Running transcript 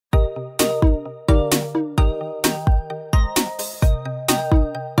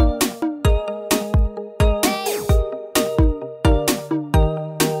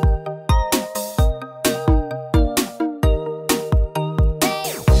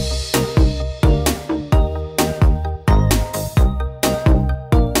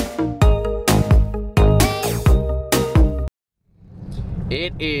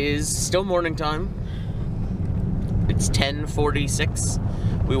It is still morning time. It's 10:46.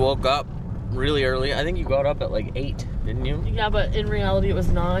 We woke up really early. I think you got up at like 8, didn't you? Yeah, but in reality it was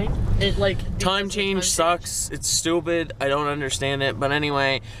 9. It like time change sucks. It's stupid. I don't understand it. But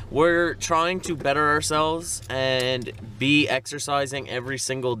anyway, we're trying to better ourselves and be exercising every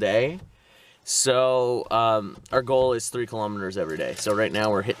single day. So our goal is 3 kilometers every day. So right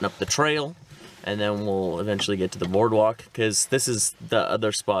now we're hitting up the trail, and then we'll eventually get to the boardwalk, because this is the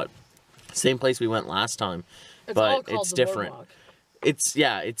other spot. Same place we went last time, but it's different.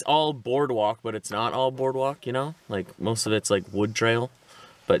 It's all boardwalk, but it's not all boardwalk, you know? Like, most of it's like wood trail,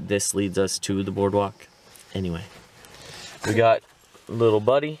 but this leads us to the boardwalk. Anyway, we got little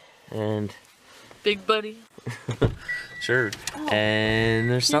buddy and big buddy. Sure. Oh.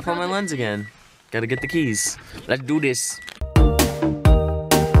 And there's stuff on my lens again. Gotta get the keys. Let's do this.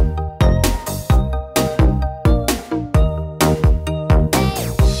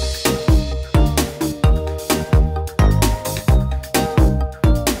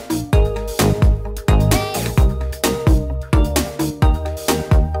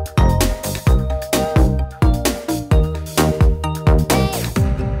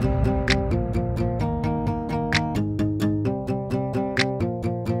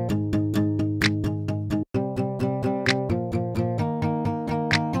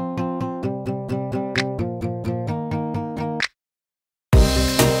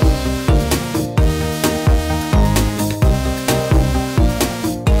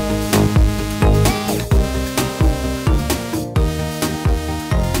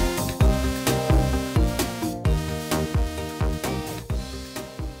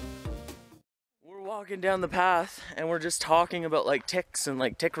 Walking down the path, and we're just talking about like ticks and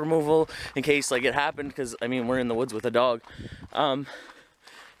like tick removal in case like it happened, because I mean we're in the woods with a dog. And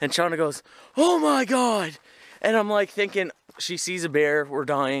Shawna goes, "Oh my god!" And I'm like thinking, she sees a bear, we're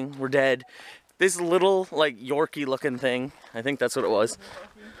dying, we're dead. This little like Yorkie looking thing, I think that's what it was.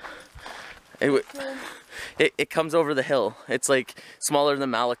 It comes over the hill. It's like smaller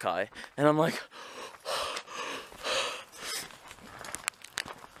than Malachi, and I'm like,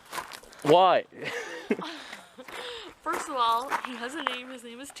 why? First of all, he has a name. His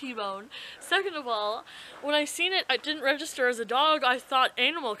name is T-Bone. Second of all, when I seen it, I didn't register as a dog. I thought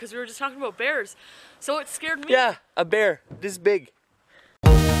animal, because we were just talking about bears. So it scared me. Yeah, a bear this big.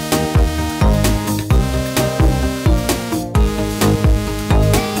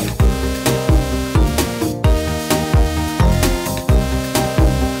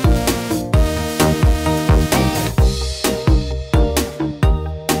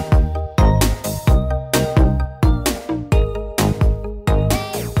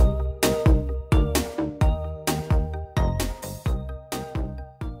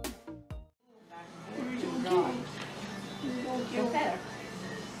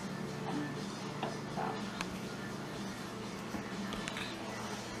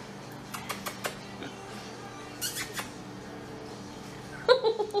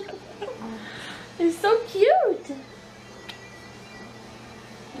 He's so cute.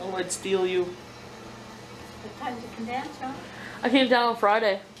 Oh, I'd steal you. What time did you come down, Sean? I came down on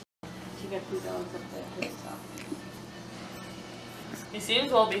Friday. She got 2 dogs up there. He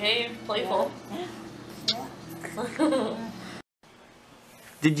seems well behaved, playful. Yeah.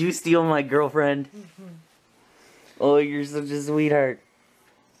 Did you steal my girlfriend? Oh, you're such a sweetheart.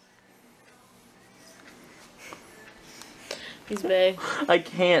 He's big. I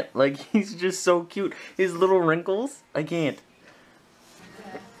can't. Like, he's just so cute. His little wrinkles, I can't.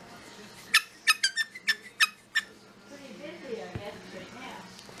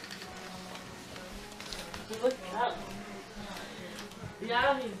 Look up.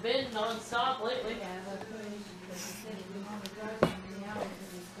 Yeah, he's been non-stop lately.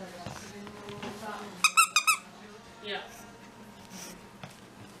 Yeah.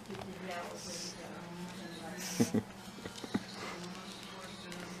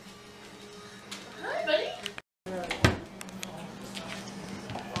 Hi, buddy.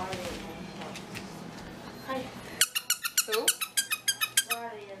 Hi. Who?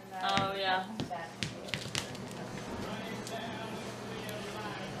 Oh, yeah.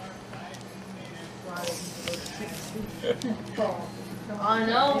 I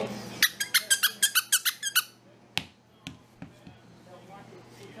know.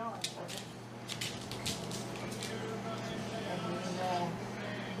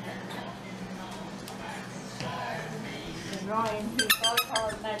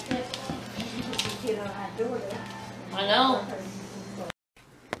 I know.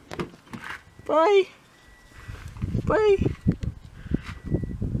 Bye. Bye.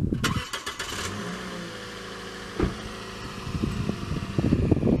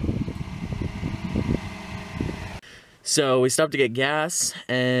 So we stopped to get gas,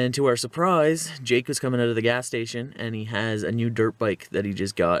 and to our surprise, Jake was coming out of the gas station, and he has a new dirt bike that he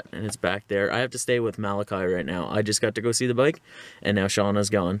just got, and it's back there. I have to stay with Malachi right now. I just got to go see the bike, and now Shawna's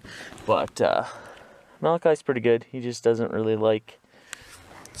gone. But Malachi's pretty good. He just doesn't really like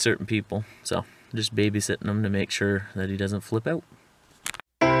certain people, so just babysitting him to make sure that he doesn't flip out.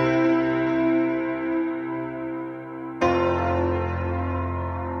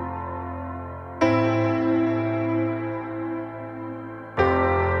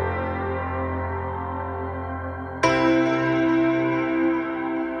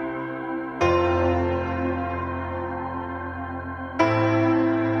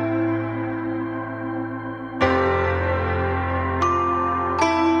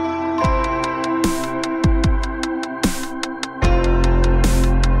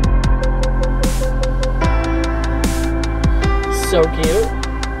 So cute.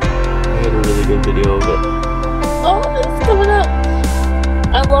 I got a really good video of it. Oh, it's coming up.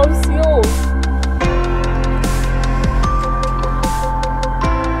 I love seals.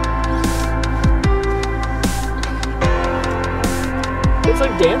 It's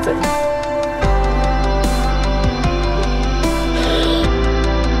like dancing.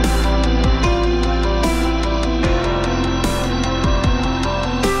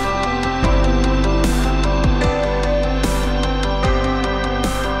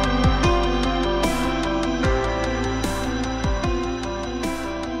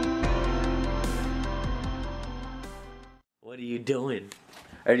 What are you doing?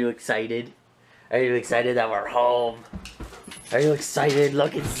 Are you excited? Are you excited that we're home? Are you excited?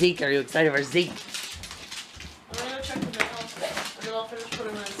 Look at Zeke. Are you excited for Zeke? I'm gonna go check the mail, and then I'll finish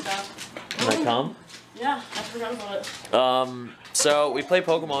putting in stuff. Can I come? Yeah, I forgot about it. So we play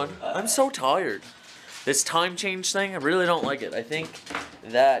Pokemon. I'm so tired. This time change thing, I really don't like it. I think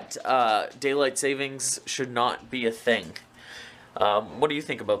that daylight savings should not be a thing. What do you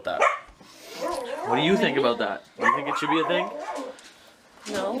think about that? What do you think about that? Do you think it should be a thing?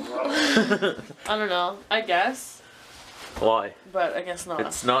 No. I don't know. I guess. Why? But I guess not.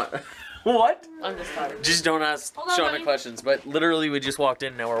 It's not. What? I'm just tired. Just don't ask Hold on, Shawna buddy. questions. But literally, we just walked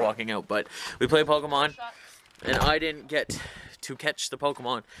in. Now we're walking out. But we play Pokemon, and I didn't get to catch the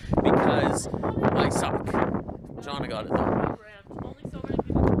Pokemon because I suck. Jonah got it though. Only so many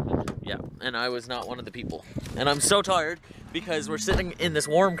people can catch it. Yeah, and I was not one of the people. And I'm so tired because we're sitting in this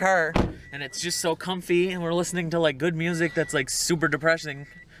warm car, and it's just so comfy, and we're listening to like good music that's like super depressing.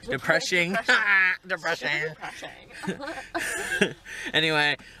 Depressing.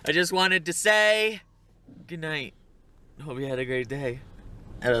 Anyway, I just wanted to say good night. Hope you had a great day.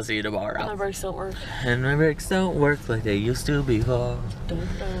 And I'll see you tomorrow. My brakes don't work. And my brakes don't work like they used to before. Dun,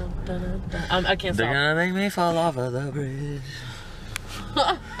 dun, dun, dun, dun. I can't They're stop. gonna make me fall off of the bridge.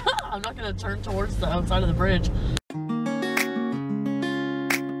 I'm not gonna turn towards the outside of the bridge.